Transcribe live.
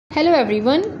Hello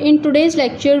everyone, in today's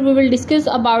lecture we will discuss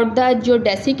about the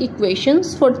geodesic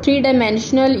equations for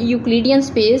three-dimensional Euclidean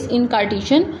space in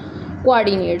Cartesian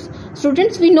coordinates.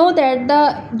 Students, we know that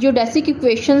the geodesic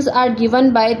equations are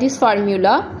given by this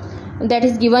formula that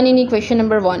is given in equation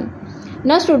number 1.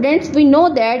 Now students, we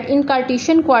know that in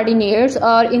Cartesian coordinates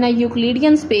or in a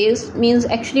Euclidean space, means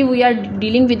actually we are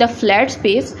dealing with a flat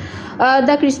space,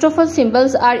 the Christoffel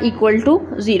symbols are equal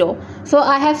to 0. So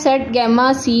I have set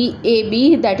gamma c a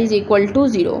b that is equal to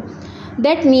 0.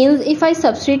 That means if I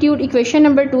substitute equation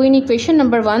number 2 in equation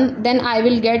number 1, then I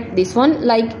will get this one,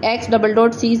 like x double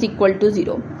dot c is equal to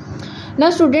 0. Now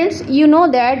students, you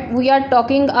know that we are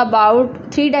talking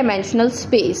about three-dimensional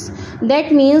space.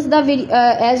 That means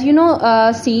as you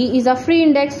know, c is a free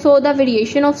index, so the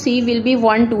variation of c will be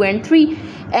 1, 2 and 3.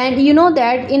 And you know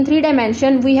that in 3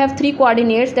 dimension we have 3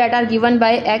 coordinates that are given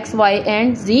by x, y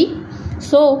and z.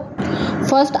 So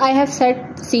first I have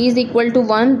set c is equal to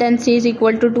 1, then c is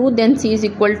equal to 2, then c is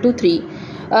equal to 3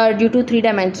 due to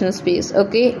 3-dimensional space.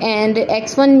 Okay, and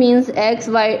x1 means x,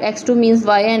 y, x2 means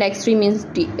y and x3 means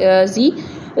z.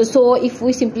 So if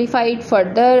we simplify it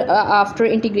further after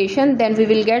integration, then we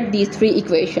will get these 3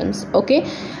 equations. Okay,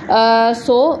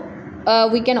 so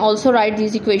we can also write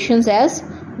these equations as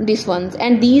these ones,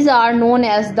 and these are known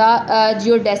as the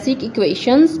geodesic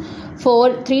equations for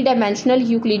 3-dimensional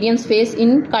Euclidean space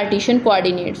in Cartesian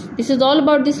coordinates. This is all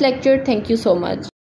about this lecture. Thank you so much.